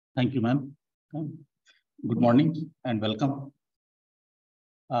Thank you, ma'am. Good morning and welcome.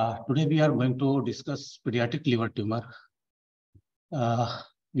 Today we are going to discuss pediatric liver tumor.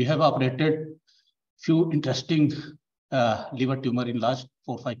 We have operated few interesting liver tumor in last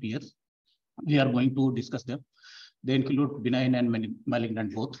 4 or 5 years. We are going to discuss them. They include benign and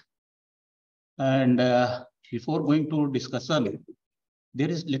malignant both. And before going to discussion, there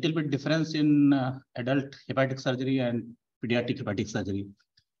is little bit difference in adult hepatic surgery and pediatric hepatic surgery.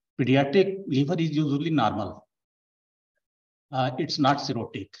 Pediatric liver is usually normal. It's not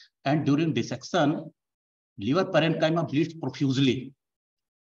cirrhotic. And during dissection, liver parenchyma bleeds profusely.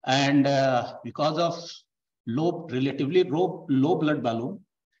 And because of relatively low blood volume,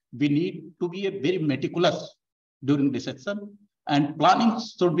 we need to be very meticulous during dissection, and planning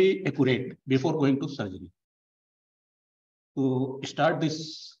should be accurate before going to surgery. To start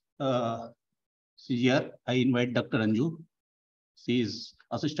this CGR, I invite Dr. Anju. She is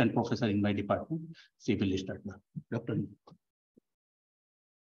assistant professor in my department. She will start now. Dr. Anju.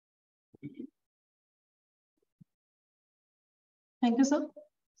 Thank you, sir.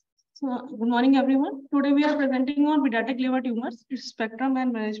 So, good morning, everyone. Today we are presenting on pediatric liver tumors, its spectrum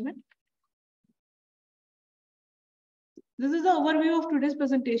and management. This is the overview of today's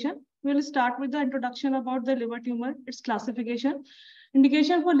presentation. We will start with the introduction about the liver tumor, its classification,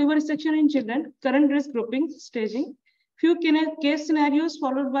 indication for liver resection in children, current risk grouping, staging, few case scenarios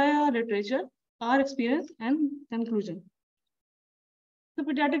followed by our literature, our experience, and conclusion. The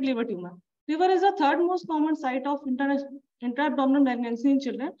pediatric liver tumor. Liver is the third most common site of intra-abdominal malignancy in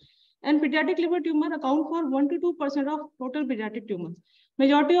children, and pediatric liver tumor account for 1 to 2% of total pediatric tumors.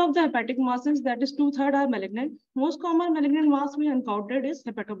 Majority of the hepatic masses, that is 2/3, are malignant. Most common malignant mass we encountered is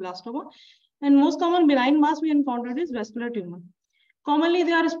hepatoblastoma, and most common benign mass we encountered is vascular tumor. Commonly,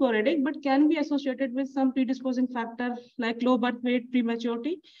 they are sporadic, but can be associated with some predisposing factor like low birth weight,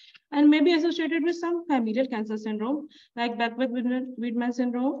 prematurity, and may be associated with some familial cancer syndrome like Beckwith-Wiedemann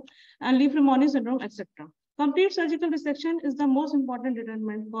syndrome and Li-Fraumeni syndrome, etc. Complete surgical resection is the most important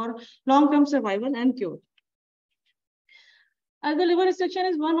determinant for long-term survival and cure. As the liver resection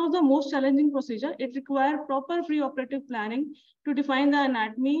is one of the most challenging procedures, it requires proper preoperative planning to define the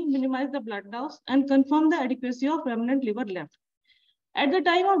anatomy, minimize the blood loss, and confirm the adequacy of remnant liver left. At the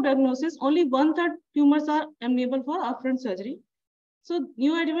time of diagnosis, only 1/3 tumors are amenable for upfront surgery. So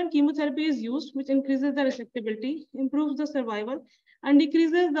neoadjuvant chemotherapy is used, which increases the resectability, improves the survival, and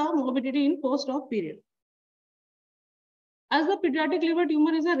decreases the morbidity in post-op period. As the pediatric liver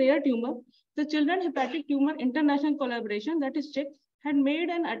tumor is a rare tumor, the Children Hepatic Tumor International Collaboration, that is CHIC, had made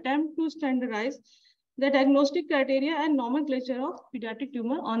an attempt to standardize the diagnostic criteria and nomenclature of pediatric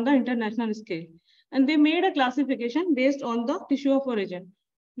tumor on the international scale. And they made a classification based on the tissue of origin,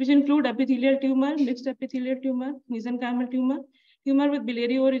 which include epithelial tumor, mixed epithelial tumor, mesenchymal tumor, tumor with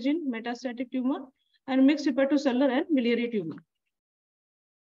biliary origin, metastatic tumor, and mixed hepatocellular and biliary tumor.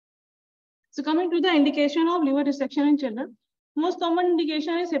 So coming to the indication of liver resection in children, most common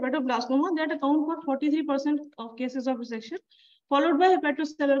indication is hepatoblastoma that account for 43% of cases of resection, followed by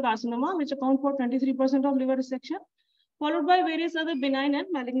hepatocellular carcinoma, which account for 23% of liver resection, followed by various other benign and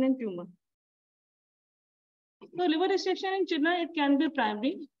malignant tumor. So liver resection in children, it can be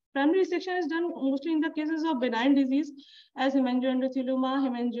primary. Primary resection is done mostly in the cases of benign disease as hemangioendothelioma,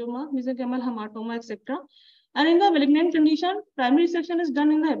 hemangioma, mesenchymal hematoma, etc. And in the malignant condition, primary resection is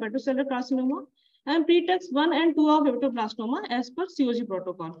done in the hepatocellular carcinoma and pretext 1 and 2 of hepatoblastoma as per COG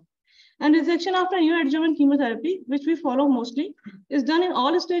protocol. And resection after neoadjuvant chemotherapy, which we follow mostly, is done in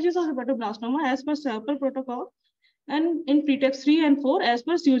all stages of hepatoblastoma as per SAPL protocol and in pretext 3 and 4 as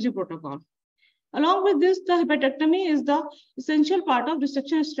per COG protocol. Along with this, the hepatectomy is the essential part of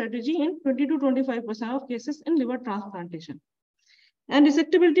resection strategy in 20 to 25% of cases in liver transplantation. And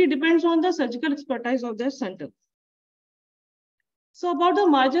resectability depends on the surgical expertise of the center. So about the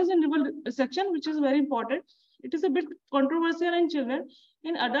margins in liver resection, which is very important, it is a bit controversial in children.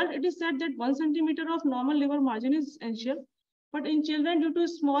 In adult, it is said that 1 centimeter of normal liver margin is essential, but in children, due to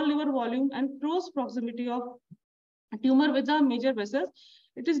small liver volume and close proximity of tumor with the major vessels,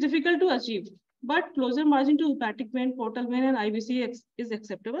 it is difficult to achieve. But closer margin to hepatic vein, portal vein, and IVC is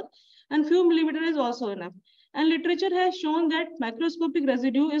acceptable, and few millimeter is also enough. And literature has shown that microscopic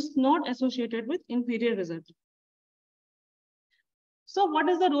residue is not associated with inferior result. So what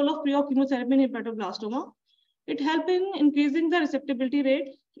is the role of pre-op chemotherapy in hepatoblastoma? It helps in increasing the resectability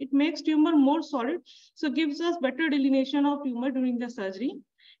rate. It makes tumor more solid, so gives us better delineation of tumor during the surgery.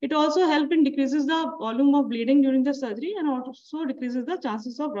 It also helps in decreases the volume of bleeding during the surgery and also decreases the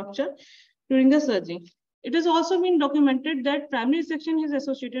chances of rupture during the surgery. It has also been documented that primary resection is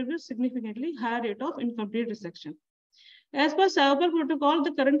associated with significantly higher rate of incomplete resection. As per SGPGIMS protocol,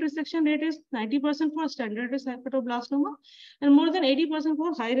 the current resection rate is 90% for standard risk hepatoblastoma and more than 80%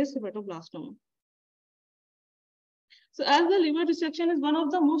 for high risk hepatoblastoma. So as the liver resection is one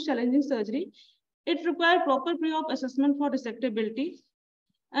of the most challenging surgery, it requires proper pre-op assessment for resectability.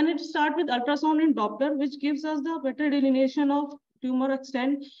 And it starts with ultrasound in Doppler, which gives us the better delineation of tumor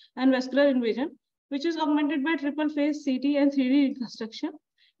extent and vascular invasion, which is augmented by triple phase CT and 3D reconstruction,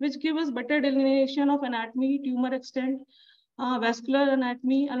 which give us better delineation of anatomy, tumor extent, vascular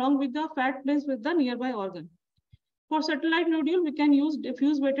anatomy, along with the fat planes with the nearby organ. For satellite nodule, we can use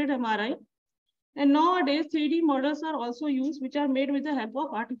diffuse weighted MRI. And nowadays, 3D models are also used, which are made with the help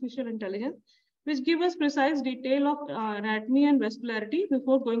of artificial intelligence, which give us precise detail of anatomy and vascularity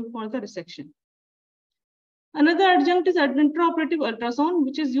before going for the resection. Another adjunct is intraoperative ultrasound,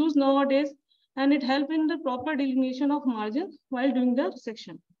 which is used nowadays, and it helps in the proper delineation of margins while doing the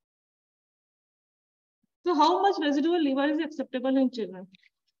resection. So how much residual liver is acceptable in children?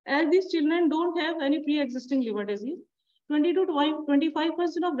 As these children don't have any pre-existing liver disease, 20 to 25%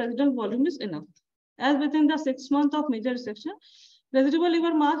 of residual volume is enough. As within the 6 months of major resection, residual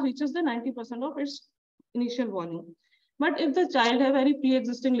liver mass reaches the 90% of its initial volume. But if the child have any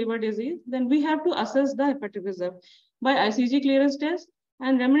pre-existing liver disease, then we have to assess the hepatic reserve by ICG clearance test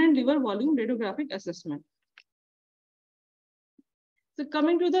and remnant liver volume radiographic assessment. So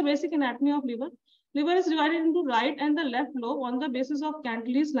coming to the basic anatomy of liver, liver is divided into right and the left lobe on the basis of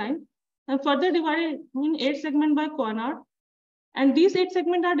Cantil's line and further divided in 8 segments by Coinard. And these 8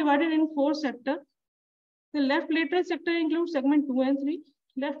 segments are divided in 4 sectors. The left lateral sector includes segment 2 and 3.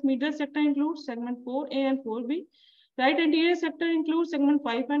 Left medial sector includes segment 4A and 4B. Right anterior sector includes segment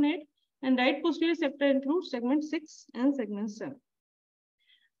 5 and 8. And right posterior sector includes segment 6 and segment 7.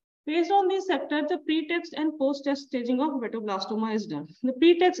 Based on these sectors, the pre-text and post-text staging of hepatoblastoma is done. The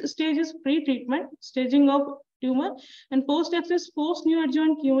pre-text stage is pre-treatment, staging of tumor, and post-text is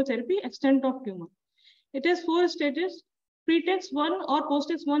post-neoadjuvant chemotherapy, extent of tumor. It has 4 stages. Pre-text 1 or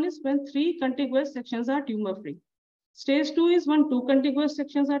post-text 1 is when 3 contiguous sections are tumor-free. Stage 2 is when 2 contiguous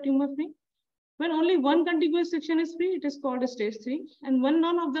sections are tumor-free. When only 1 contiguous section is free, it is called a stage 3. And when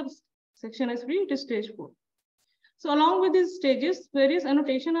none of the section is free, it is stage 4. So along with these stages, various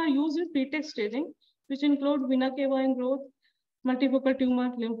annotations are used in pre-text staging, which include vena cava growth, multifocal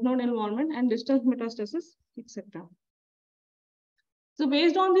tumor, lymph node involvement, and distant metastasis, etc. So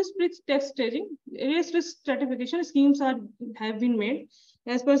based on this pre-text staging, various risk stratification schemes have been made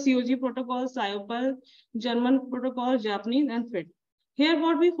as per COG protocol, SGPGIMS, German protocol, Japanese, and FIT. Here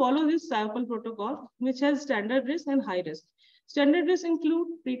what we follow is SGPGIMS protocol, which has standard risk and high risk. Standard risk include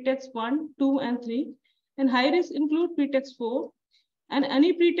pre-text 1, 2, and 3. And high risk include pre-text 4 and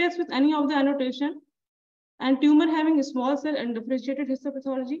any pre-text with any of the annotation and tumor having a small cell and differentiated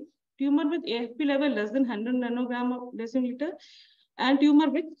histopathology, tumor with AFP level less than 100 nanogram of deciliter, and tumor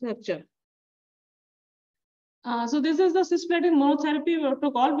with rupture. So this is the cisplatin monotherapy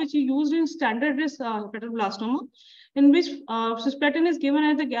protocol which is used in standard risk hepatoblastoma, in which cisplatin is given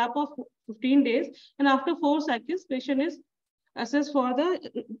at the gap of 15 days, and after 4 cycles, patient is assessed for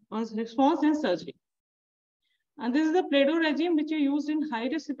the response and surgery. And this is the Play-Doh regime which is used in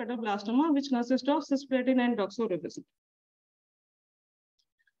high-risk hepatoblastoma, which consists of cisplatin and doxorubicin.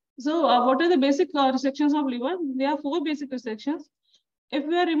 So what are the basic resections of liver? There are 4 basic resections. If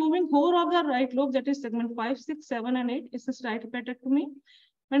we are removing whole of the right lobe, that is segment 5, 6, 7, and 8, it's a right hepatectomy.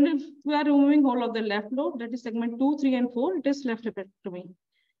 And if we are removing whole of the left lobe, that is segment 2, 3, and 4, it is left hepatectomy.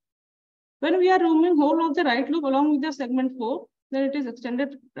 When we are removing whole of the right lobe along with the segment 4, then it is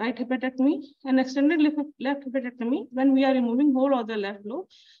extended right hepatectomy, and extended left hepatectomy when we are removing whole of the left lobe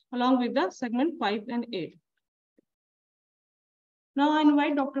along with the segment 5 and 8. Now I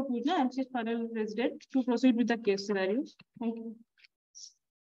invite Dr. Pooja, MCH Final Resident, to proceed with the case scenarios. Thank you.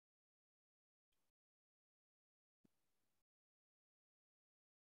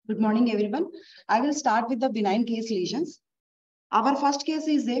 Good morning, everyone. I will start with the benign case lesions. Our first case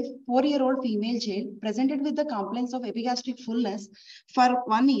is a 4-year-old female child presented with the complaints of epigastric fullness for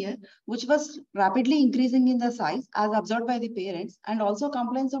 1 year, which was rapidly increasing in the size as observed by the parents, and also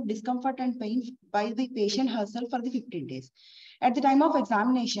complaints of discomfort and pain by the patient herself for the 15 days. At the time of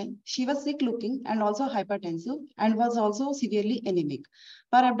examination, she was sick looking and also hypertensive and was also severely anemic.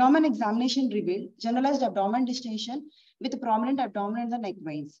 Her abdomen examination revealed generalized abdomen distension with prominent abdomen and the neck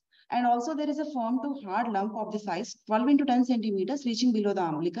veins. And also there is a firm to hard lump of the size 12 into 10 centimeters reaching below the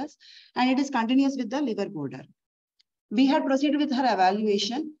umbilicus, and it is continuous with the liver border. We had proceeded with her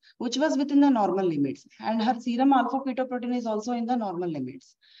evaluation, which was within the normal limits, and her serum alpha-fetoprotein is also in the normal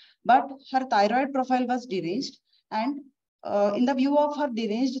limits. But her thyroid profile was deranged, and in the view of her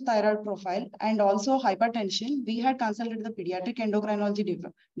deranged thyroid profile and also hypertension, we had consulted the pediatric endocrinology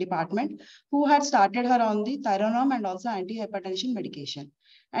department, who had started her on the Thyronorm and also antihypertension medication.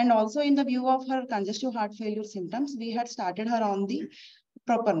 And also in the view of her congestive heart failure symptoms, we had started her on the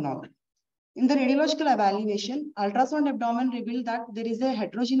propranolol. In the radiological evaluation, ultrasound abdomen revealed that there is a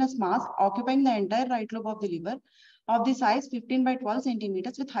heterogeneous mass occupying the entire right lobe of the liver of the size 15 by 12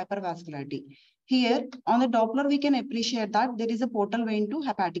 centimeters with hypervascularity. Here, on the Doppler, we can appreciate that there is a portal vein to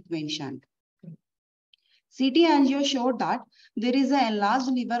hepatic vein shunt. CT angio showed that there is an enlarged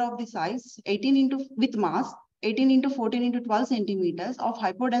liver of the size 18 with mass 18 into 14 into 12 centimeters of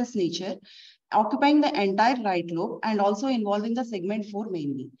hypodense nature, occupying the entire right lobe and also involving the segment 4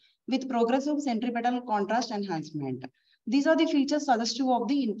 mainly, with progressive centripetal contrast enhancement. These are the features suggestive of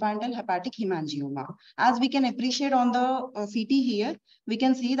the infantile hepatic hemangioma. As we can appreciate on the CT here, we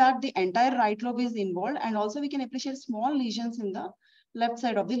can see that the entire right lobe is involved, and also we can appreciate small lesions in the left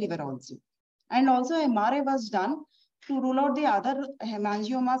side of the liver also. And also MRI was done to rule out the other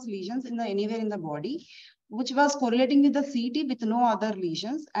hemangiomas lesions in the anywhere in the body, which was correlating with the CT with no other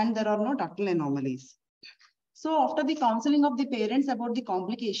lesions, and there are no ductal anomalies. So after the counseling of the parents about the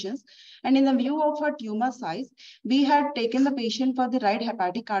complications and in the view of her tumor size, we had taken the patient for the right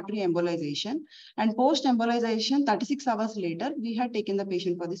hepatic artery embolization, and post embolization 36 hours later, we had taken the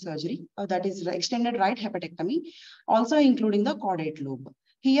patient for the surgery, that is extended right hepatectomy, also including the caudate lobe.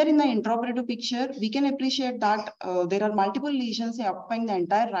 Here in the intraoperative picture, we can appreciate that there are multiple lesions occupying the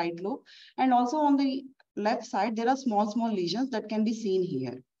entire right lobe, and also on the left side, there are small lesions that can be seen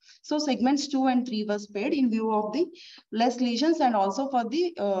here. So segments 2 and 3 were spared in view of the less lesions and also for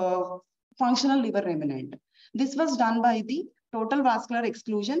the functional liver remnant. This was done by the total vascular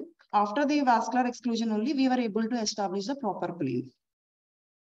exclusion. After the vascular exclusion only, we were able to establish the proper plane.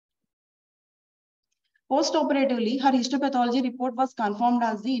 Post-operatively, her histopathology report was confirmed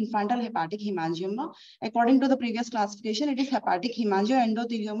as the infantile hepatic hemangioma. According to the previous classification, it is hepatic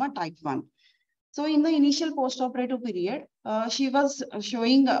hemangioendothelioma type 1. So in the initial post-operative period, she was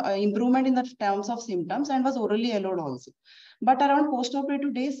showing improvement in the terms of symptoms and was orally allowed also. But around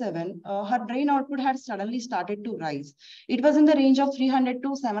post-operative day 7, her drain output had suddenly started to rise. It was in the range of 300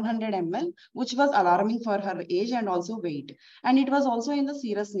 to 700 ml, which was alarming for her age and also weight. And it was also in the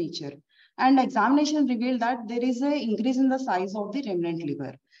serous nature. And examination revealed that there is an increase in the size of the remnant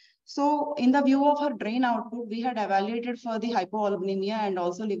liver. So in the view of her drain output, we had evaluated for the hypoalbuminemia and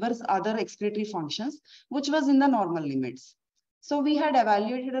also liver's other excretory functions, which was in the normal limits. So we had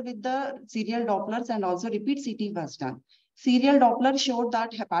evaluated with the serial Dopplers and also repeat CT was done. Serial Doppler showed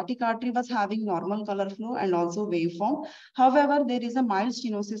that hepatic artery was having normal color flow and also waveform. However, there is a mild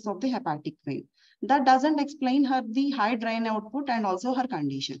stenosis of the hepatic vein. That doesn't explain her the high drain output and also her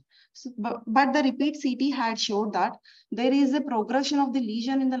condition. So, but the repeat CT had showed that there is a progression of the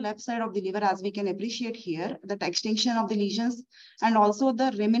lesion in the left side of the liver, as we can appreciate here, that extension of the lesions and also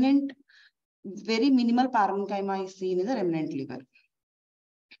the remnant, very minimal parenchyma is seen in the remnant liver.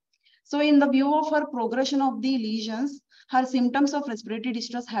 So in the view of her progression of the lesions, her symptoms of respiratory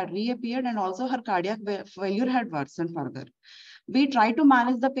distress had reappeared and also her cardiac failure had worsened further. We try to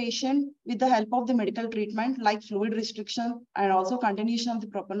manage the patient with the help of the medical treatment like fluid restriction and also continuation of the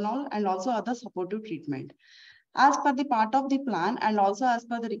propranolol and also other supportive treatment. As per the part of the plan and also as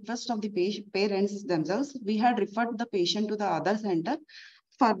per the request of the parents themselves, we had referred the patient to the other center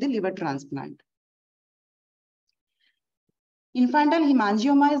for the liver transplant. Infantile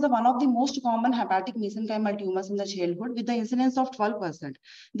hemangioma is one of the most common hepatic mesenchymal tumors in the childhood with the incidence of 12%.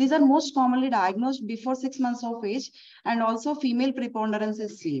 These are most commonly diagnosed before 6 months of age and also female preponderance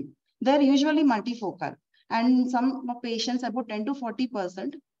is seen. They are usually multifocal and some patients about 10 to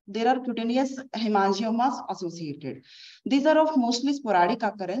 40%. There are cutaneous hemangiomas associated. These are of mostly sporadic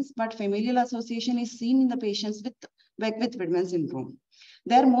occurrence, but familial association is seen in the patients with Beckwith-Widman syndrome.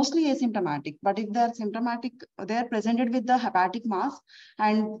 They are mostly asymptomatic, but if they are symptomatic, they are presented with the hepatic mass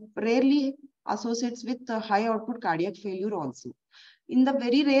and rarely associates with the high output cardiac failure also. In the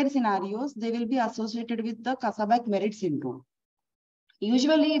very rare scenarios, they will be associated with the Kasabach-Merritt syndrome.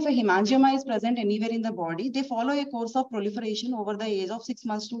 Usually, if a hemangioma is present anywhere in the body, they follow a course of proliferation over the age of 6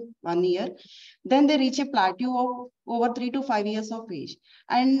 months to 1 year. Then they reach a plateau of over 3 to 5 years of age.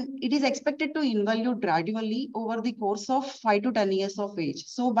 And it is expected to involute gradually over the course of 5 to 10 years of age.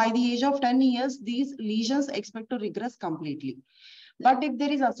 So by the age of 10 years, these lesions expect to regress completely. But if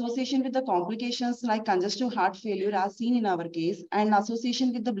there is association with the complications like congestive heart failure as seen in our case and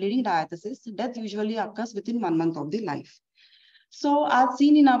association with the bleeding diathesis, death usually occurs within 1 month of the life. So as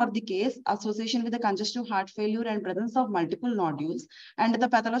seen in the case, association with the congestive heart failure and presence of multiple nodules and the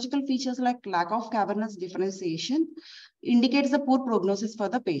pathological features like lack of cavernous differentiation indicates the poor prognosis for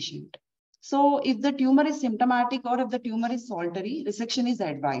the patient. So if the tumor is symptomatic or if the tumor is solitary, resection is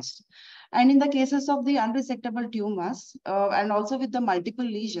advised. And in the cases of the unresectable tumors and also with the multiple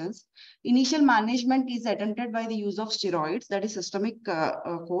lesions, initial management is attempted by the use of steroids, that is systemic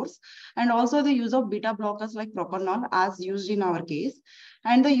course, and also the use of beta blockers like propranolol as used in our case,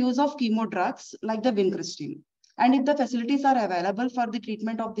 and the use of chemo drugs like the vincristine. And if the facilities are available for the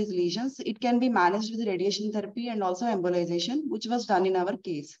treatment of these lesions, it can be managed with radiation therapy and also embolization, which was done in our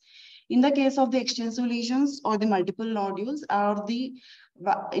case. In the case of the extensive lesions or the multiple nodules or the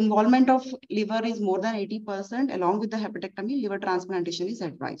involvement of liver is more than 80%, along with the hepatectomy, liver transplantation is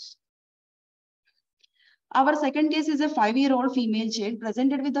advised. Our second case is a 5-year-old female child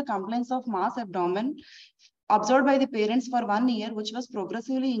presented with the complaints of mass abdomen observed by the parents for 1 year, which was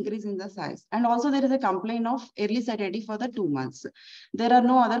progressively increasing the size. And also there is a complaint of early satiety for the 2 months. There are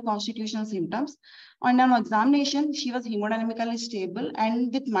no other constitutional symptoms. On an examination, she was hemodynamically stable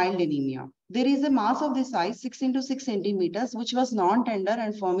and with mild anemia. There is a mass of the size 6 into 6 centimeters, which was non-tender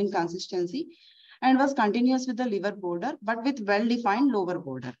and firm in consistency and was continuous with the liver border, but with well-defined lower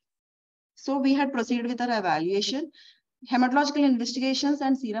border. So we had proceeded with our evaluation. Hematological investigations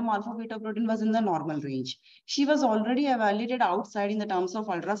and serum alpha-fetoprotein was in the normal range. She was already evaluated outside in the terms of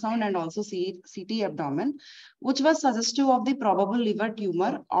ultrasound and also CT abdomen, which was suggestive of the probable liver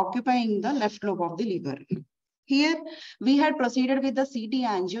tumor occupying the left lobe of the liver. Here, we had proceeded with the CT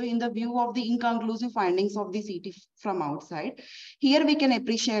angio in the view of the inconclusive findings of the CT from outside. Here, we can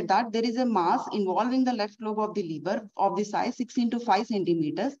appreciate that there is a mass involving the left lobe of the liver of the size 6 into 5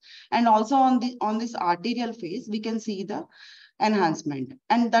 centimeters. And also on this arterial phase, we can see the enhancement,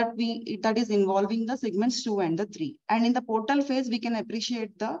 and that is involving the segments 2 and the 3. And in the portal phase, we can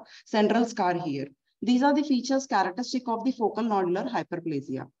appreciate the central scar here. These are the features characteristic of the focal nodular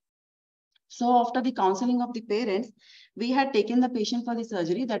hyperplasia. So after the counseling of the parents, we had taken the patient for the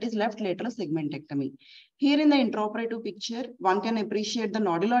surgery, that is left lateral segmentectomy. Here in the intraoperative picture, one can appreciate the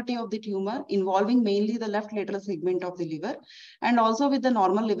nodulity of the tumor involving mainly the left lateral segment of the liver and also with the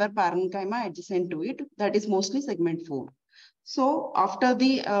normal liver parenchyma adjacent to it, that is mostly segment 4. So after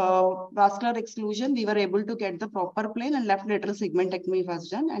the vascular exclusion, we were able to get the proper plane and left lateral segmentectomy was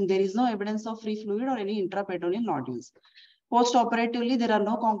done, and there is no evidence of free fluid or any intraperitoneal nodules. Post-operatively, there are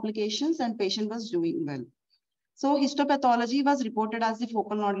no complications and patient was doing well. So histopathology was reported as the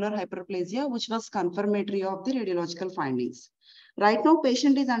focal nodular hyperplasia, which was confirmatory of the radiological findings. Right now,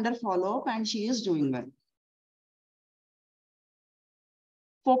 patient is under follow-up and she is doing well.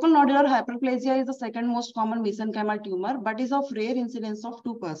 Focal nodular hyperplasia is the second most common mesenchymal tumor, but is of rare incidence of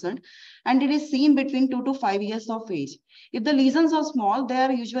 2%, and it is seen between 2 to 5 years of age. If the lesions are small, they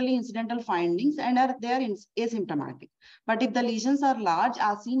are usually incidental findings and they are asymptomatic. But if the lesions are large,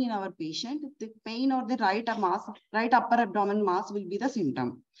 as seen in our patient, the pain or the right upper abdomen mass will be the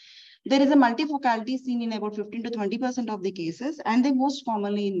symptom. There is a multifocality seen in about 15 to 20% of the cases, and they most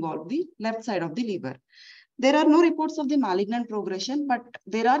commonly involve the left side of the liver. There are no reports of the malignant progression, but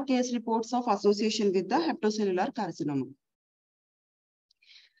there are case reports of association with the hepatocellular carcinoma.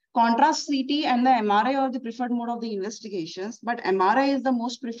 Contrast CT and the MRI are the preferred mode of the investigations, but MRI is the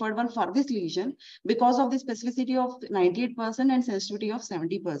most preferred one for this lesion because of the specificity of 98% and sensitivity of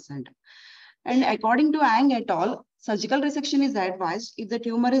 70%. And according to Ang et al., surgical resection is advised if the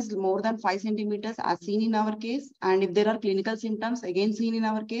tumor is more than 5 centimeters as seen in our case, and if there are clinical symptoms again seen in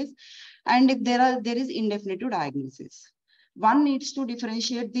our case, and if there is indefinite diagnosis. One needs to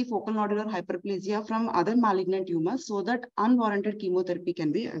differentiate the focal nodular hyperplasia from other malignant tumors so that unwarranted chemotherapy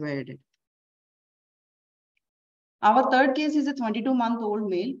can be avoided. Our third case is a 22-month-old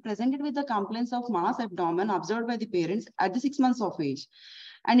male presented with the complaints of mass abdomen observed by the parents at the 6 months of age,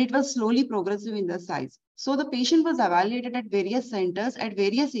 and it was slowly progressive in the size. So the patient was evaluated at various centers at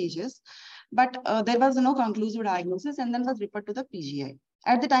various ages, but there was no conclusive diagnosis and then was referred to the PGI.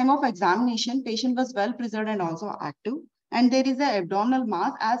 At the time of examination, patient was well preserved and also active. And there is an abdominal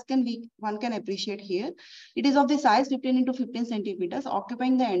mass, as one can appreciate here. It is of the size 15 into 15 centimeters,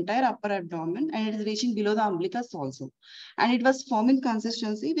 occupying the entire upper abdomen, and it is reaching below the umbilicus also. And it was firm in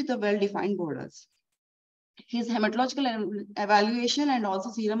consistency with the well-defined borders. His hematological evaluation and also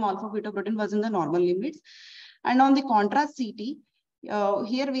serum alpha-fetoprotein was in the normal limits. And on the contrast CT,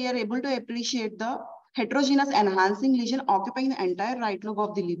 here we are able to appreciate the heterogeneous enhancing lesion occupying the entire right lobe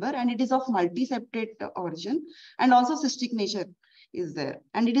of the liver, and it is of multiseptate origin, and also cystic nature is there.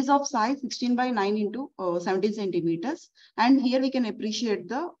 And it is of size 16 by 9 into 17 centimeters. And here we can appreciate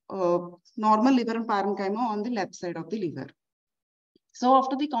the normal liver and parenchyma on the left side of the liver. So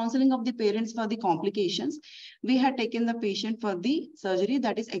after the counseling of the parents for the complications, we had taken the patient for the surgery,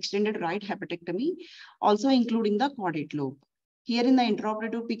 that is extended right hepatectomy, also including the caudate lobe. Here in the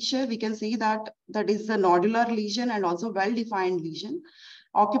intraoperative picture, we can see that is the nodular lesion and also well-defined lesion,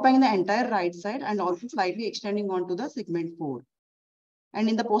 occupying the entire right side and also slightly extending onto the segment 4. And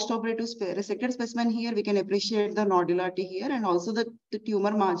in the postoperative resected specimen here, we can appreciate the nodularity here, and also the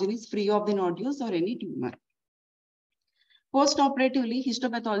tumor margin is free of the nodules or any tumor. Post-operatively,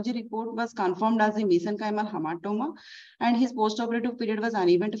 histopathology report was confirmed as a mesenchymal hematoma, and his post-operative period was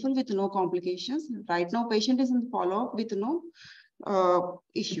uneventful with no complications. Right now, patient is in follow-up with no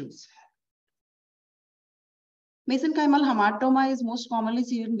issues. Mesenchymal hematoma is most commonly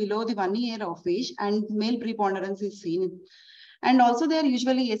seen below the 1 year of age, and male preponderance is seen. And also they are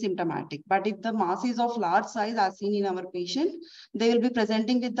usually asymptomatic. But if the mass is of large size as seen in our patient, they will be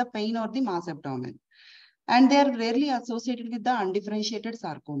presenting with the pain or the mass abdomen. And they are rarely associated with the undifferentiated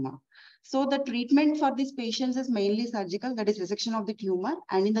sarcoma. So the treatment for these patients is mainly surgical, that is resection of the tumor.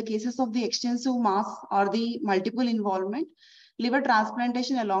 And in the cases of the extensive mass or the multiple involvement, liver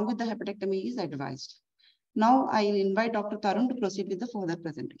transplantation along with the hepatectomy is advised. Now I will invite Dr. Tarun to proceed with the further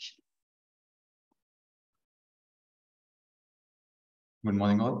presentation. Good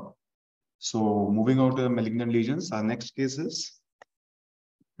morning all. So moving on to the malignant lesions, our next case is.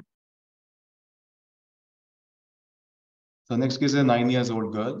 So next case is a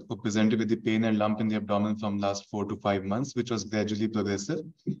 9-year-old girl who presented with the pain and lump in the abdomen from last 4 to 5 months, which was gradually progressive.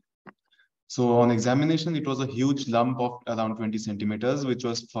 So on examination, it was a huge lump of around 20 centimeters, which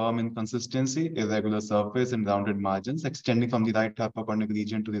was firm in consistency, irregular surface and rounded margins, extending from the right hypoconic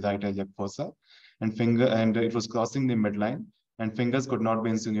region to the right iliac fossa, and it was crossing the midline, and fingers could not be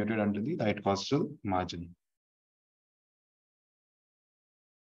insinuated under the right costal margin.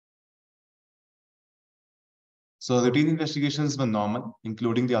 So routine investigations were normal,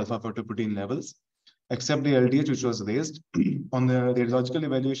 including the alpha-fetoprotein levels, except the LDH, which was raised. On the radiological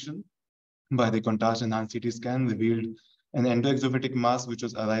evaluation by the contrast enhanced CT scan revealed an endoexophatic mass, which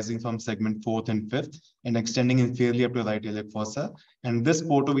was arising from segment 4th and 5th and extending inferiorly up to right iliac fossa. And this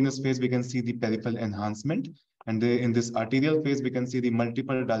portovenous phase, we can see the peripheral enhancement. And in this arterial phase, we can see the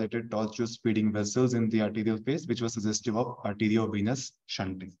multiple dilated tortuous feeding vessels in the arterial phase, which was suggestive of arteriovenous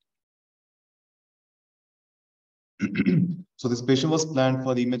shunting. So this patient was planned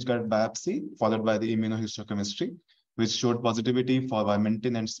for the image-guided biopsy, followed by the immunohistochemistry, which showed positivity for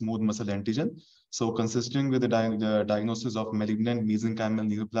vimentin and smooth muscle antigen. So consisting with the diagnosis of malignant mesenchymal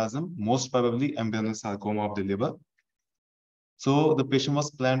neoplasm, most probably embryonal sarcoma of the liver. So the patient was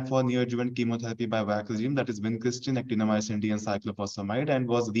planned for neoadjuvant chemotherapy by VAC regime, that is vincristine, actinomycin D, and cyclophosphamide, and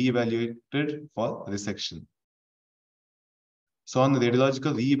was re-evaluated for resection. So on the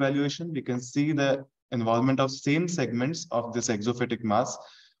radiological re-evaluation, we can see the involvement of same segments of this exophatic mass,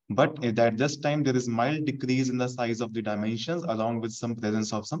 but at this time, there is mild decrease in the size of the dimensions along with some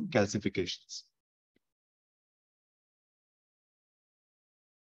presence of some calcifications.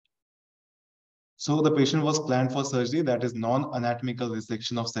 So the patient was planned for surgery, that is non-anatomical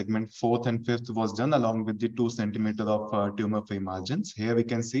resection of segment 4th and 5th was done along with the 2 centimeter of tumor-free margins. Here we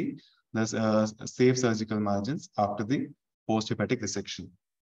can see the safe surgical margins after the post-hepatic resection.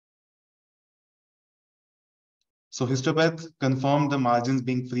 So histopath confirmed the margins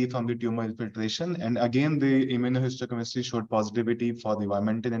being free from the tumor infiltration. And again, the immunohistochemistry showed positivity for the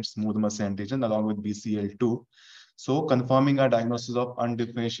vimentin and smooth muscle antigen along with BCL2. So confirming our diagnosis of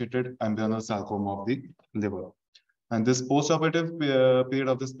undifferentiated embryonal sarcoma of the liver. And this postoperative period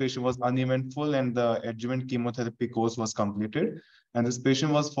of this patient was uneventful and the adjuvant chemotherapy course was completed. And this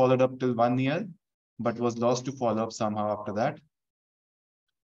patient was followed up till 1 year, but was lost to follow up somehow after that.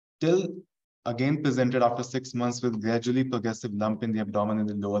 Till again presented after 6 months with gradually progressive lump in the abdomen in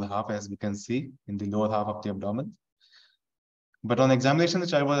the lower half, as we can see in the lower half of the abdomen. But on examination, the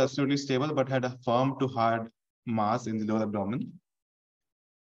child was absolutely stable, but had a firm to hard mass in the lower abdomen.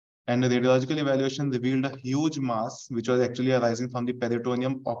 And the radiological evaluation revealed a huge mass, which was actually arising from the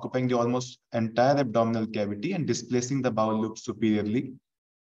peritoneum, occupying the almost entire abdominal cavity and displacing the bowel loop superiorly.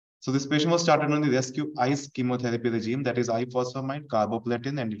 So this patient was started on the rescue ICE chemotherapy regime, that is ifosfamide,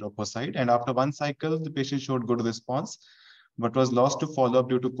 carboplatin, and etoposide. And after 1 cycle, the patient showed good response, but was lost to follow-up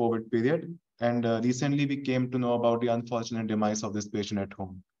due to COVID period. And recently, we came to know about the unfortunate demise of this patient at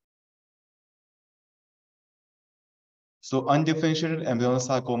home. So undifferentiated embryonal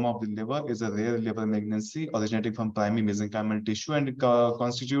sarcoma of the liver is a rare liver malignancy originating from primary mesenchymal tissue, and it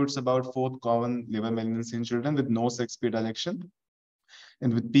constitutes about 4th common liver malignancy in children with no sex predilection.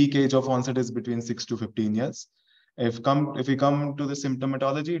 And with peak age of onset is between 6 to 15 years. If we come to the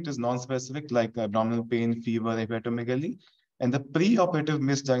symptomatology, it is non-specific like abdominal pain, fever, hepatomegaly. And the preoperative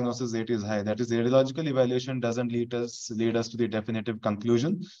misdiagnosis rate is high. That is, radiological evaluation doesn't lead us to the definitive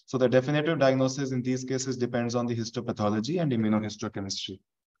conclusion. So the definitive diagnosis in these cases depends on the histopathology and immunohistochemistry.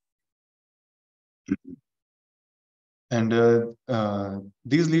 And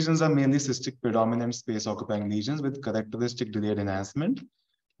these lesions are mainly cystic predominant space occupying lesions with characteristic delayed enhancement.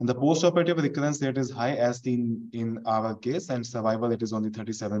 And the postoperative recurrence rate is high as seen in our case, and survival rate is only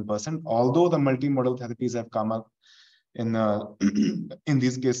 37%. Although the multimodal therapies have come up in in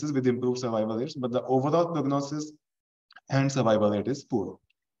these cases with improved survival rates, but the overall prognosis and survival rate is poor.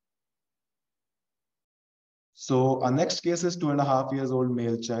 So our next case is 2.5 years old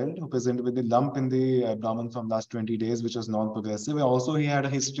male child who presented with a lump in the abdomen from last 20 days, which was non-progressive. Also, he had a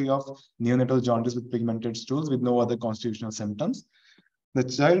history of neonatal jaundice with pigmented stools with no other constitutional symptoms. The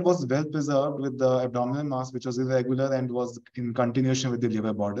child was well preserved with the abdominal mass, which was irregular and was in continuation with the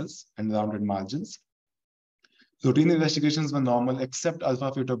liver borders and rounded margins. Routine investigations were normal except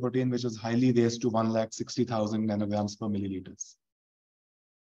alpha-fetoprotein, which was highly raised to 160,000 nanograms per milliliters.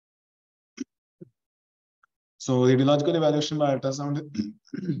 So radiological evaluation by ultrasound,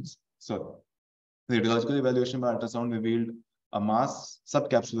 radiological evaluation by ultrasound revealed a mass,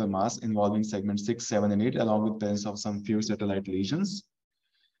 subcapsular mass involving segments 6, 7, and 8, along with presence of some few satellite lesions.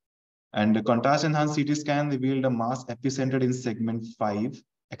 And the contrast-enhanced CT scan revealed a mass epicentered in segment 5,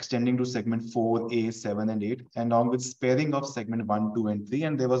 extending to segment 4A, 7, and 8, and along with sparing of segment 1, 2, and 3,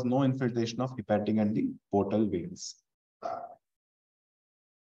 and there was no infiltration of hepatic and the portal veins.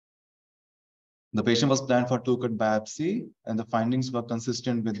 The patient was planned for two-cut biopsy, and the findings were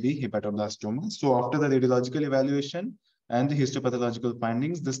consistent with the hepatoblastoma. So after the radiological evaluation and the histopathological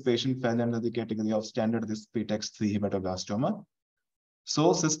findings, this patient fell under the category of standard risk pretext 3 hepatoblastoma.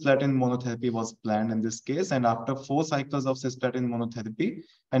 So cisplatin monotherapy was planned in this case, and after 4 cycles of cisplatin monotherapy,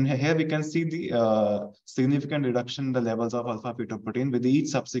 and here we can see the significant reduction in the levels of alpha-fetoprotein with each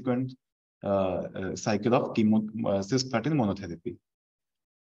subsequent cycle of cisplatin monotherapy.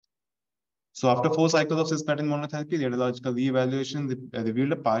 So after 4 cycles of cisplatin monotherapy, radiological re-evaluation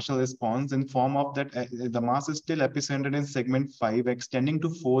revealed a partial response in form of that the mass is still epicentered in segment 5, extending to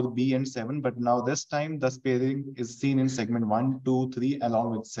 4B and 7, but now this time the sparing is seen in segment 1, 2, 3,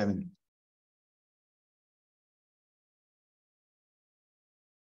 along with 7.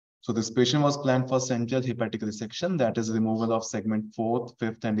 So this patient was planned for central hepatic resection, that is removal of segment 4th,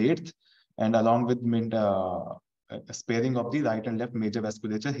 5th, and 8th, and along with sparing of the right and left major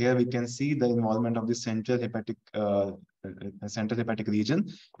vasculature. Here we can see the involvement of the central hepatic region,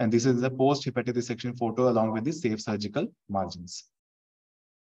 and this is the post-hepatic resection photo along with the safe surgical margins.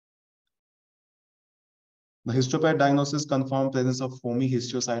 The histopath diagnosis confirmed presence of foamy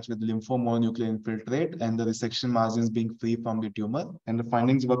histiocytes with lymphomononuclear infiltrate and the resection margins being free from the tumor, and the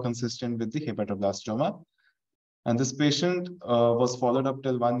findings were consistent with the hepatoblastoma. And this patient was followed up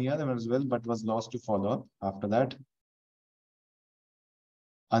till 1 year as well, but was lost to follow-up after that.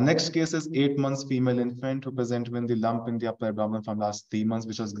 Our next case is 8 months female infant who presented with the lump in the upper abdomen from last 3 months,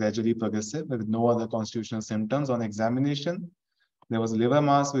 which was gradually progressive with no other constitutional symptoms. On examination, there was liver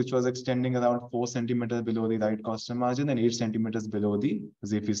mass, which was extending around 4 centimeters below the right costal margin and 8 centimeters below the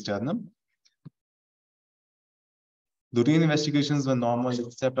xiphi sternum. Routine investigations were normal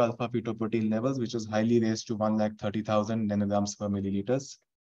except alpha-fetoprotein levels, which was highly raised to 130,000 nanograms per milliliters.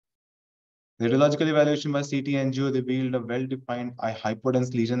 Radiological evaluation by CT angio revealed a well-defined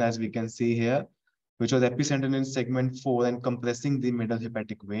hypodense lesion, as we can see here, which was epicentered in segment 4 and compressing the middle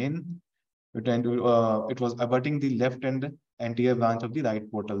hepatic vein. It was averting the left and anterior branch of the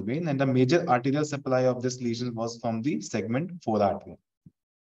right portal vein, and the major arterial supply of this lesion was from the segment 4 artery.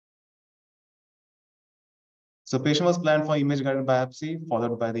 So patient was planned for image-guided biopsy,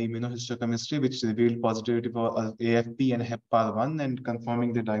 followed by the immunohistochemistry, which revealed positivity for AFP and HepPAR1 and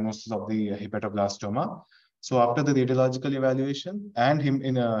confirming the diagnosis of the hepatoblastoma. So after the radiological evaluation and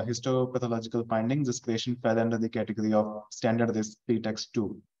histopathological findings, this patient fell under the category of standard risk pretext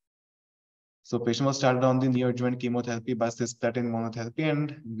 2. So patient was started on the neoadjuvant chemotherapy by cisplatin monotherapy,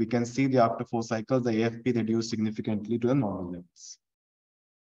 and we can see that after 4 cycles, the AFP reduced significantly to the normal levels.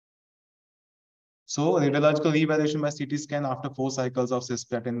 So radiological evaluation by CT scan after 4 cycles of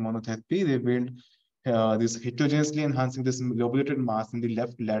cisplatin monotherapy revealed this heterogeneously enhancing this lobulated mass in the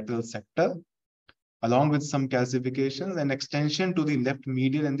left lateral sector, along with some calcifications and extension to the left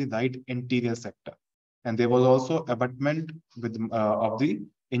medial and the right anterior sector. And there was also abutment with, of the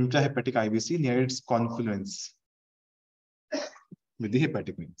intrahepatic IVC near its confluence with the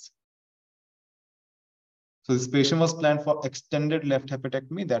hepatic veins. So this patient was planned for extended left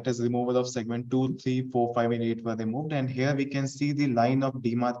hepatectomy, that is removal of segment 2, 3, 4, 5, and 8 were removed. And here we can see the line of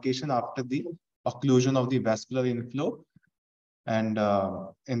demarcation after the occlusion of the vascular inflow And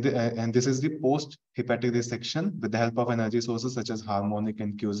this is the post-hepatic resection with the help of energy sources such as harmonic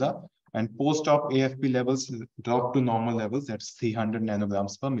and CUSA. And post-op AFP levels drop to normal levels, that's 300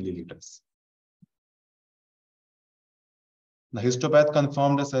 nanograms per milliliters. The histopath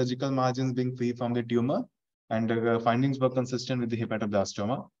confirmed the surgical margins being free from the tumor, and the findings were consistent with the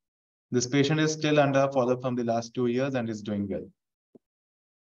hepatoblastoma. This patient is still under follow-up from the last 2 years and is doing well.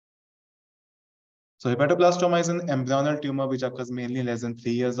 So hepatoblastoma is an embryonal tumor which occurs mainly less than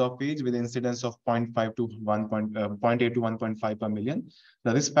 3 years of age with incidence of 0.8 to 1.5 per million.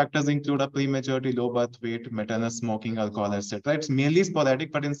 The risk factors include a prematurity, low birth weight, maternal smoking, alcohol, etc. It's mainly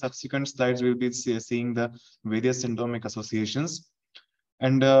sporadic, but in subsequent slides, we'll be seeing the various syndromic associations.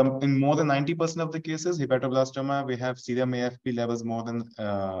 And in more than 90% of the cases, hepatoblastoma, we have serum AFP levels more than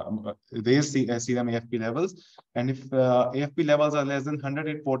raised serum AFP levels. And if AFP levels are less than 100,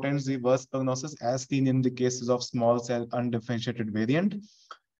 it portends the worst prognosis as seen in the cases of small cell undifferentiated variant.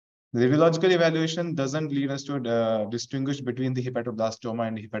 The radiological evaluation doesn't lead us to distinguish between the hepatoblastoma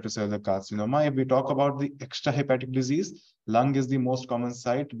and hepatocellular carcinoma. If we talk about the extrahepatic disease, lung is the most common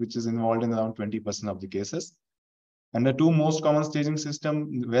site, which is involved in around 20% of the cases. And the two most common staging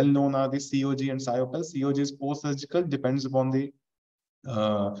systems well known are the COG and SIOPEL. COG is post-surgical, depends upon the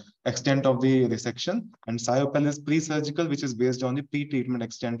extent of the resection, and SIOPEL is pre-surgical, which is based on the pre-treatment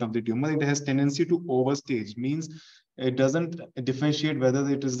extent of the tumor. It has tendency to overstage, means it doesn't differentiate whether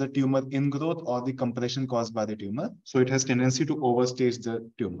it is the tumor ingrowth or the compression caused by the tumor. So it has tendency to overstage the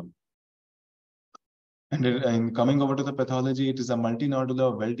tumor. And coming over to the pathology, it is a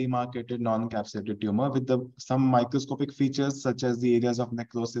multinodular, well-demarcated, non-encapsulated tumor with some microscopic features such as the areas of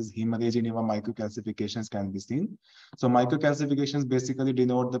necrosis, hemorrhage, and even microcalcifications can be seen. So microcalcifications basically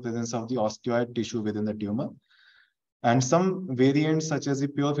denote the presence of the osteoid tissue within the tumor. And some variants such as the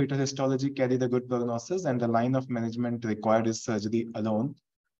pure fetal histology carry the good prognosis, and the line of management required is surgery alone.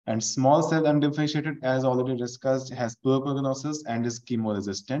 And small cell undifferentiated, as already discussed, has poor prognosis and is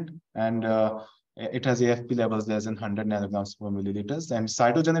chemo-resistant. And it has AFP levels less than 100 nanograms per milliliters. And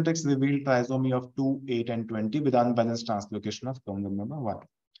cytogenetics revealed trisomy of 2, 8, and 20 with unbalanced translocation of chromosome number 1.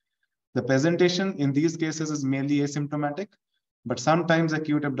 The presentation in these cases is mainly asymptomatic, but sometimes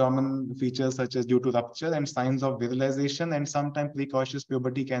acute abdomen features such as due to rupture and signs of virilization, and sometimes precocious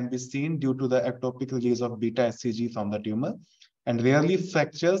puberty can be seen due to the ectopic release of beta HCG from the tumor, and rarely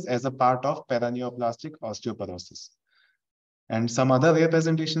fractures as a part of paraneoplastic osteoporosis. And some other rare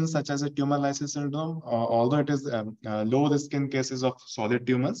presentations such as a tumor lysis syndrome, although it is low risk in cases of solid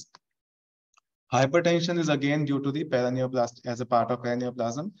tumors. Hypertension is again due to the paraneoplastic, as a part of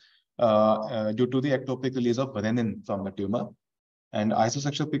paraneoplasm, due to the ectopic release of renin from the tumor. And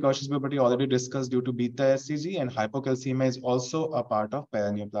isosexual precocious puberty already discussed due to beta HCG, and hypocalcemia is also a part of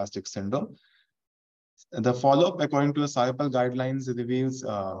paraneoplastic syndrome. The follow-up according to the SIOPEL guidelines reveals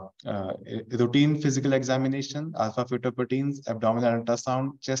routine physical examination, alpha fetoproteins, abdominal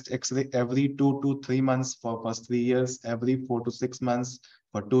ultrasound, chest X-ray every 2 to 3 months for first 3 years, every 4 to 6 months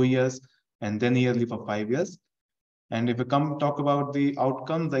for 2 years, and then yearly for 5 years. And if we talk about the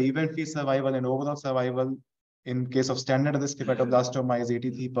outcome, the event-free survival and overall survival in case of standard risk hepatoblastoma is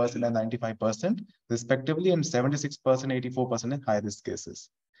 83% and 95% respectively, and 76%, 84% in high-risk cases.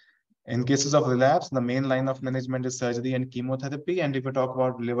 In cases of relapse, the main line of management is surgery and chemotherapy. And if we talk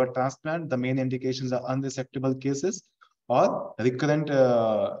about liver transplant, the main indications are unresectable cases or recurrent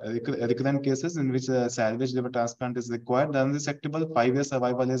cases in which salvage liver transplant is required. The unresectable 5-year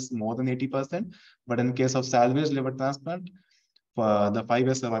survival is more than 80%. But in case of salvage liver transplant, the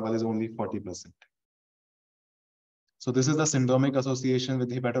 5-year survival is only 40%. So this is the syndromic association with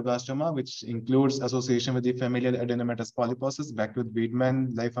hepatoblastoma, which includes association with the familial adenomatous polyposis, back with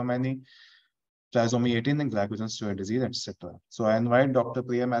Wiedemann, Leishman, trisomy 18, and glycogen storage disease, etc. So I invite Dr.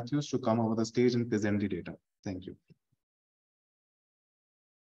 Priya Matthews to come over the stage and present the data. Thank you.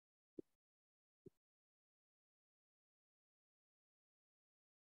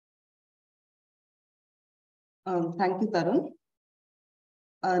 Thank you,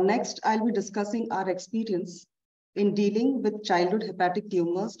 Tarun. Next, I'll be discussing our experience in dealing with childhood hepatic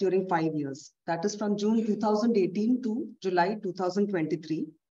tumors during 5 years. That is from June 2018 to July 2023,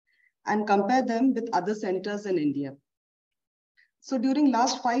 and compare them with other centers in India. So during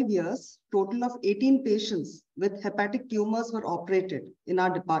last 5 years, total of 18 patients with hepatic tumors were operated in our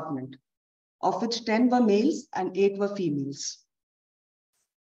department, of which 10 were males and 8 were females.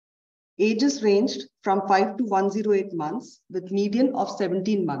 Ages ranged from 5 to 108 months with median of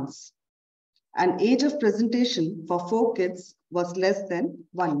 17 months. And age of presentation for 4 kids was less than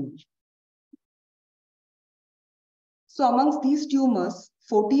 1 year. So amongst these tumors,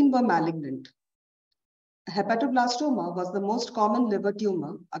 14 were malignant. Hepatoblastoma was the most common liver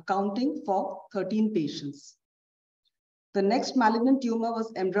tumor, accounting for 13 patients. The next malignant tumor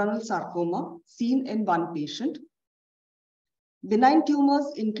was embryonal sarcoma, seen in 1 patient. Benign tumors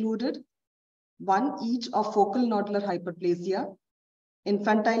included 1 each of focal nodular hyperplasia,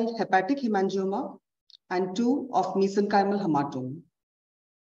 infantile hepatic hemangioma, and 2 of mesenchymal hematoma.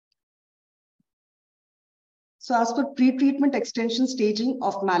 So as per pre-treatment extension staging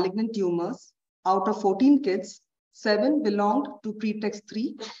of malignant tumors, out of 14 kids, 7 belonged to pretext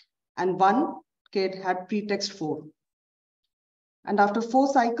 3 and 1 kid had pretext 4. And after 4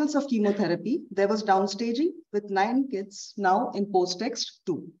 cycles of chemotherapy, there was downstaging with 9 kids now in posttext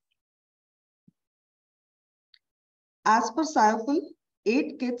 2. As per SIOPL,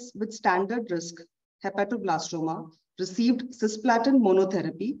 8 kids with standard risk hepatoblastoma received cisplatin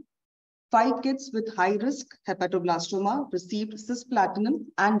monotherapy. 5 kids with high risk hepatoblastoma received cisplatinum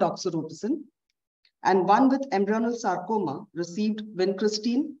and doxorubicin. And 1 with embryonal sarcoma received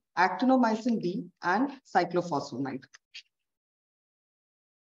vincristine, actinomycin D, and cyclophosphamide.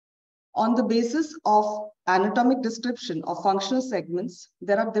 On the basis of anatomic description of functional segments,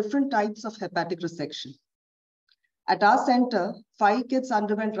 there are different types of hepatic resection. At our center, 5 kids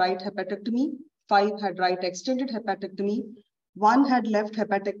underwent right hepatectomy, 5 had right extended hepatectomy, 1 had left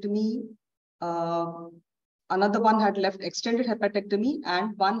hepatectomy, another 1 had left extended hepatectomy,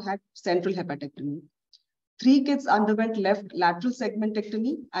 and 1 had central hepatectomy. 3 kids underwent left lateral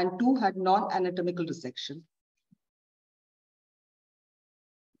segmentectomy, and 2 had non-anatomical resection.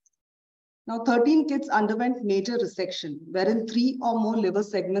 Now, 13 kids underwent major resection, wherein 3 or more liver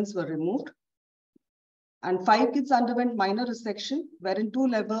segments were removed. And 5 kids underwent minor resection, wherein 2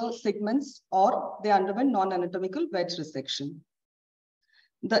 liver segments or they underwent non-anatomical wedge resection.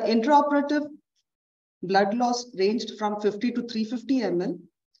 The intraoperative blood loss ranged from 50 to 350 ml,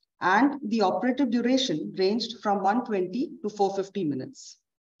 and the operative duration ranged from 120 to 450 minutes.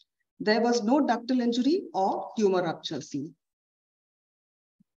 There was no ductal injury or tumor rupture seen.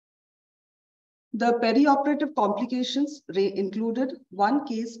 The perioperative complications included 1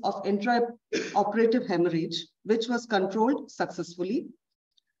 case of intraoperative hemorrhage, which was controlled successfully,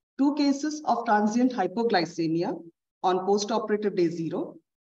 2 cases of transient hypoglycemia on postoperative day 0.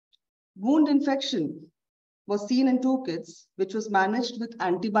 Wound infection was seen in 2 kids, which was managed with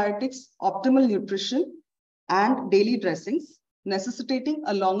antibiotics, optimal nutrition, and daily dressings, necessitating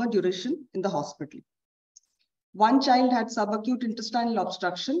a longer duration in the hospital. 1 child had subacute intestinal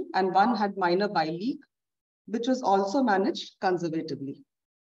obstruction and 1 had minor bile leak, which was also managed conservatively.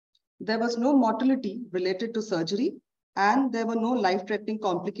 There was no mortality related to surgery, and there were no life-threatening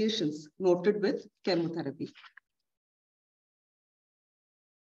complications noted with chemotherapy.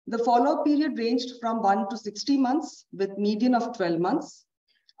 The follow-up period ranged from 1 to 60 months with median of 12 months.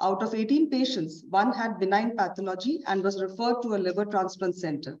 Out of 18 patients, 1 had benign pathology and was referred to a liver transplant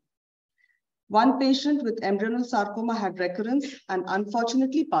center. 1 patient with embryonal sarcoma had recurrence and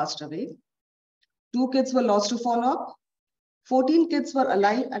unfortunately passed away. 2 kids were lost to follow-up. 14 kids were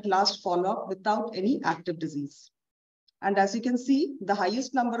alive at last follow-up without any active disease. And as you can see, the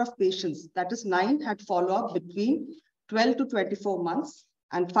highest number of patients, that is 9, had follow-up between 12 to 24 months,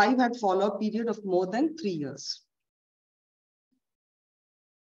 and 5 had follow-up period of more than 3 years.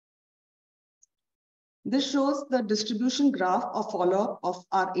 This shows the distribution graph of follow-up of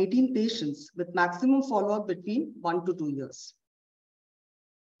our 18 patients with maximum follow-up between 1 to 2 years.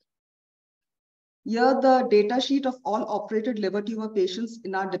 Here, the data sheet of all operated liver tumor patients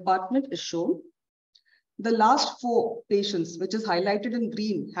in our department is shown. The last 4 patients, which is highlighted in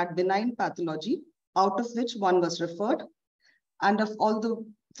green, had benign pathology, out of which 1 was referred. And of all the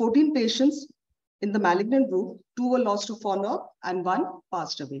 14 patients in the malignant group, 2 were lost to follow-up and 1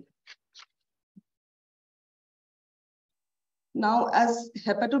 passed away. Now, as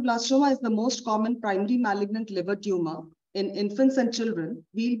hepatoblastoma is the most common primary malignant liver tumor in infants and children,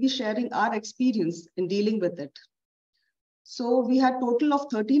 we'll be sharing our experience in dealing with it. So we had a total of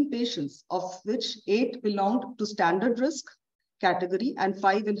 13 patients, of which 8 belonged to standard risk category and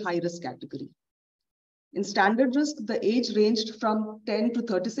 5 in high risk category. In standard risk, the age ranged from 10 to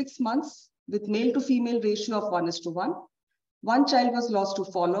 36 months with male to female ratio of 1:1. 1 child was lost to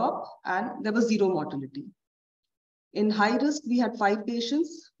follow-up and there was 0 mortality. In high risk, we had 5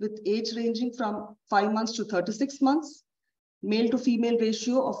 patients with age ranging from 5 months to 36 months, male to female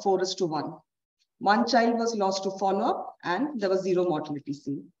ratio of 4:1. 1 child was lost to follow-up and there was 0 mortality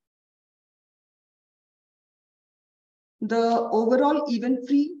seen. The overall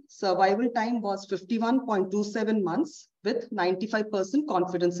event-free survival time was 51.27 months with 95%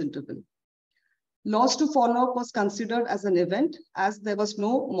 confidence interval. Loss to follow-up was considered as an event as there was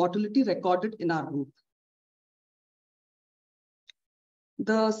no mortality recorded in our group.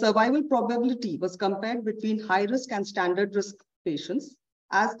 The survival probability was compared between high risk and standard risk patients.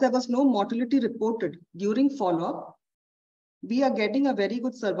 As there was no mortality reported during follow-up, we are getting a very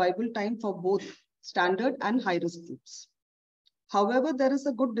good survival time for both standard and high risk groups. However, there is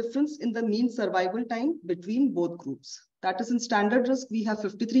a good difference in the mean survival time between both groups. That is, in standard risk, we have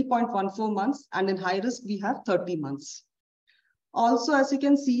 53.14 months, and in high risk, we have 30 months. Also, as you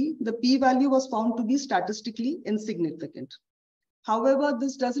can see, the p-value was found to be statistically insignificant. However,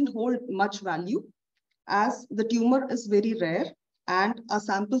 this doesn't hold much value as the tumor is very rare and our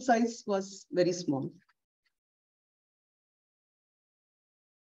sample size was very small.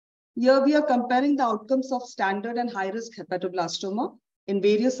 Here we are comparing the outcomes of standard and high-risk hepatoblastoma in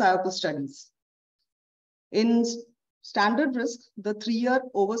various SIOP studies. In standard risk, the 3-year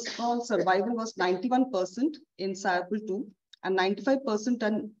overall survival was 91% in SIOP 2 and 95%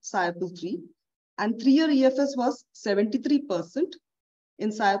 in SIOP 3. And 3-year EFS was 73% in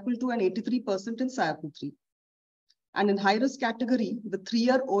SIOP 2 and 83% in SIOP 3. And in high-risk category, the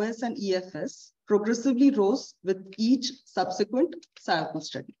 3-year OS and EFS progressively rose with each subsequent SIOP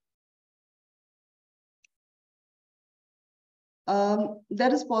study.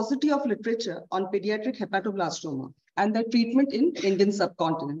 There is paucity of literature on pediatric hepatoblastoma and their treatment in Indian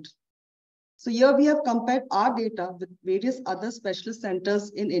subcontinent. So here we have compared our data with various other specialist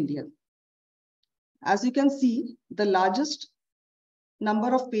centers in India. As you can see, the largest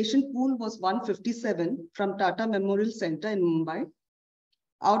number of patient pool was 157 from Tata Memorial Center in Mumbai,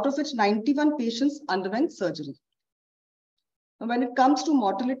 out of which 91 patients underwent surgery. When it comes to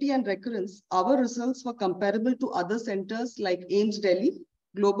mortality and recurrence, our results were comparable to other centers like AIIMS Delhi,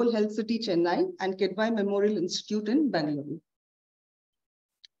 Global Health City Chennai, and Kedwai Memorial Institute in Bangalore.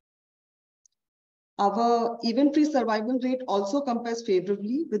 Our event-free survival rate also compares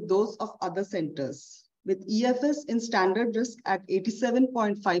favorably with those of other centers, with EFS in standard risk at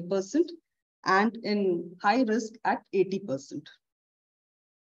 87.5% and in high risk at 80%.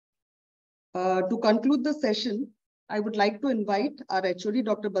 To conclude the session, I would like to invite our HOD,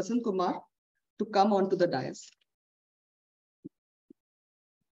 Dr. Basant Kumar, to come onto the dais.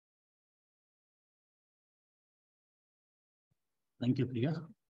 Thank you, Priya.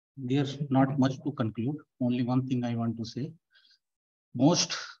 There's not much to conclude. Only one thing I want to say.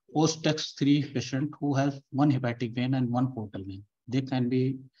 Most post-X3 patient who have one hepatic vein and one portal vein, they can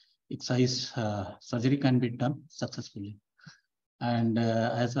be excise surgery can be done successfully. And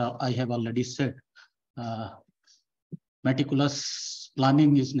as I have already said, meticulous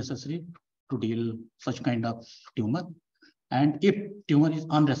planning is necessary to deal such kind of tumor. And if tumor is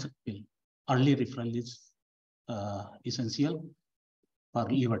unresectable, early referral is essential for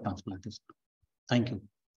liver transplantation. Thank you.